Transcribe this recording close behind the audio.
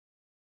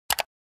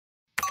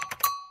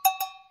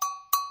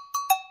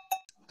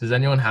Does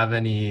anyone have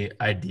any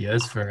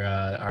ideas for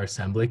our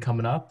assembly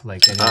coming up?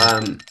 Like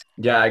any?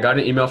 Yeah, I got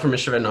an email from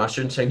Mr. Van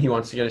Nostrand saying he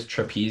wants to get his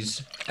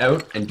trapeze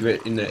out and do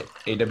it in the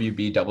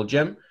AWB double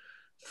gym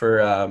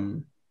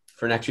for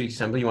next week's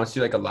assembly. He wants to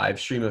do like a live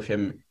stream of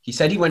him. He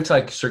said he went to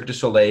like Cirque du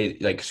Soleil,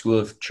 like School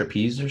of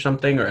Trapeze or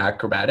something, or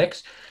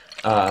acrobatics.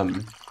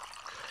 Um,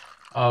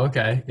 Oh,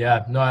 okay.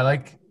 Yeah. No, I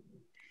like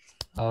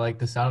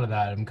the sound of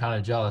that. I'm kind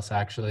of jealous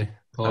actually.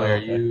 oh, Chloe, are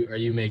okay.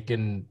 you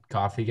making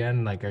coffee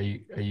again? Like, are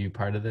you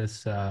part of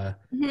this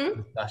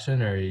Hmm.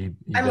 discussion, or are you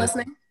I'm good?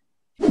 listening.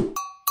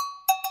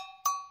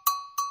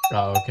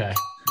 Oh, okay.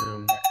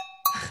 Um,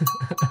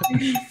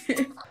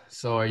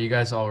 So, are you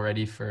guys all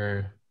ready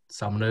for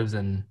summatives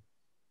and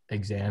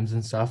exams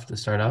and stuff to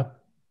start up?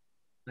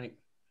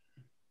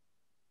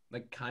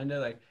 like, kind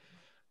of like,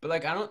 but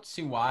like, I don't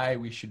see why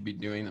we should be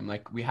doing them.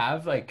 Like, we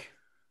have like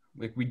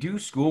we do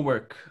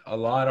schoolwork a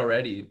lot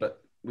already,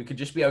 but we could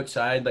just be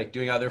outside, like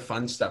doing other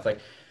fun stuff. Like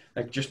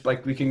just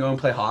like we can go and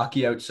play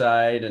hockey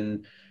outside,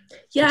 and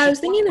Yeah, it's I just was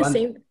thinking the fun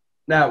same.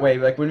 that way.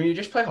 Like when we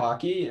just play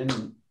hockey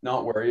and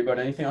not worry about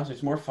anything else,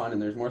 it's more fun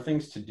and there's more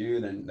things to do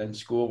than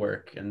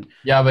schoolwork. And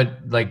Yeah, but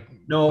like,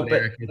 no, but but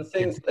Eric, the it's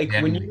thing, like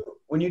exam.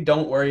 when you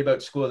don't worry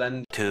about school,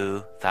 then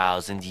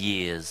 2,000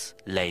 years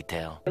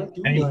later. you don't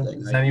do Anyone, anything.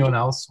 does Like you anyone just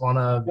else want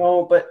to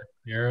no, but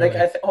share? like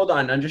Like, hold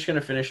on, I'm just gonna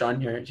finish on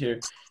here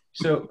too.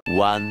 So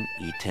One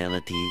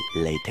eternity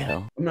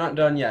later. I'm not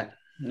done yet.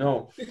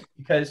 No,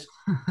 because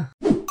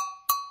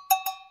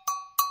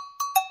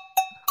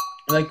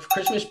like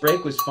Christmas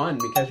break was fun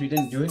because we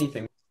didn't do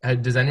anything.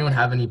 does anyone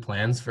have any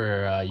plans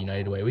for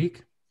United Way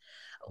Week?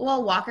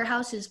 Well, Walker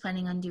House is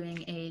planning on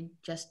doing a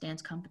Just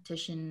Dance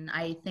competition.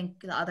 I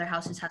think the other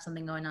houses have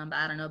something going on, but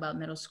I don't know about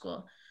middle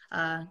school.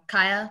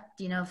 Kaya,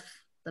 do you know if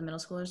the middle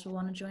schoolers will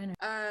want to join?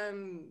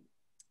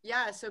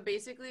 Yeah, so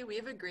basically we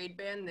have a grade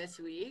band this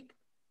week,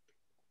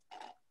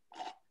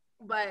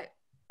 but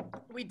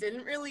we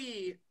didn't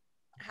really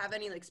have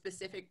any like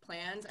specific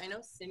plans. I know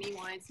Cindy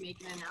wanted to make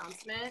an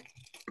announcement,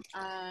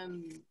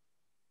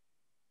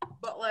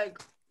 but like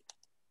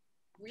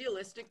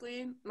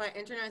realistically, my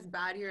internet's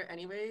bad here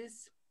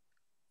anyways,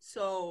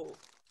 so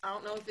I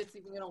don't know if it's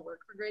even gonna work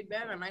for grade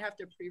band. I might have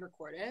to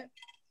pre-record it.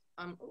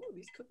 Oh,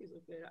 these cookies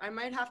look good. I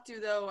might have to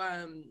though,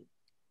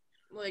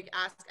 like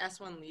ask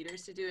S1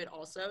 leaders to do it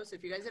also. So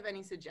if you guys have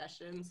any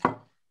suggestions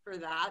for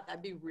that,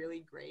 that'd be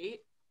really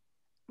great.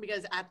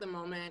 Because at the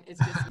moment it's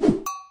just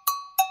so,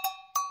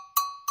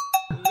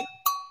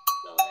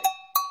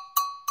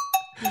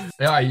 like,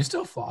 Yeah, are you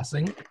still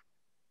flossing?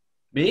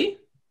 Me?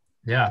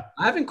 Yeah.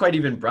 I haven't quite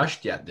even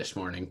brushed yet this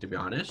morning, to be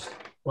honest.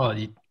 Well,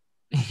 you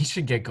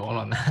should get going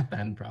on that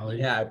then, probably.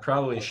 Yeah, I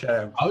probably should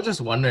have. I was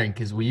just wondering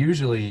because we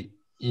usually,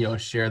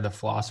 share the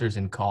flossers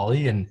in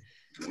Collie, and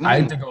I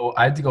had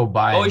to go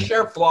buy. Oh, we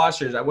share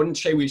flossers. I wouldn't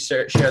say we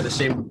share the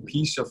same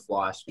piece of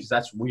floss because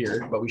that's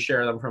weird, but we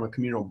share them from a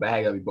communal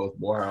bag that we both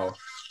borrow.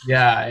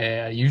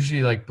 Yeah,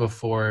 usually like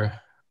before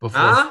Huh?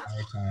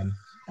 shower time.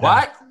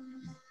 What?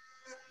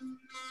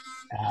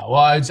 Well,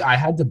 I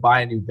had to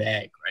buy a new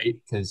bag, right?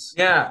 Because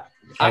Yeah.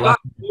 I I got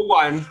a new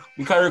one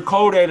because it's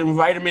coated in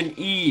vitamin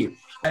E.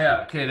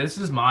 yeah. Okay, this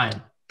is mine.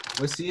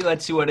 Let's see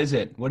what is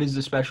it? What is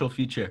the special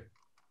feature?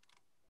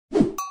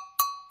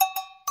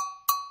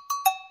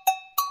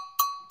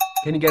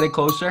 Can you get it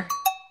closer?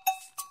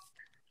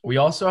 We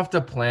also have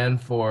to plan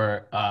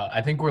for.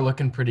 I think we're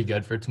looking pretty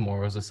good for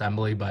tomorrow's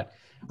assembly, but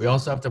we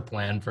also have to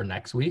plan for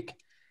next week.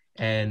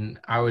 And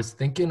I was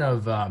thinking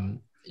of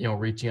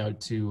reaching out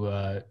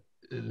to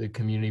the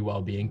community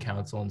well-being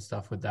council and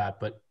stuff with that.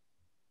 But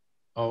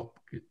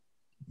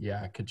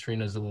yeah,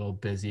 Katrina's a little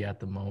busy at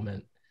the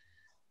moment.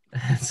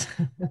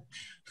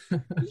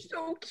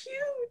 So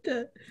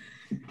cute.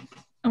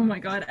 Oh my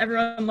God,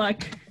 everyone,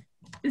 look.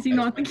 Is he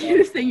not the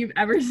cutest thing you've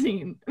ever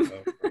seen?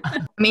 I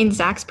mean,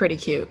 Zach's pretty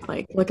cute.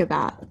 Like, look at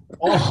that.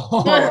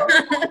 Oh.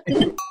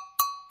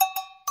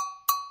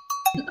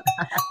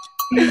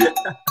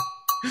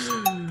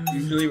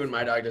 Usually when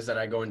my dog does that,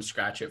 I go and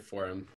scratch it for him.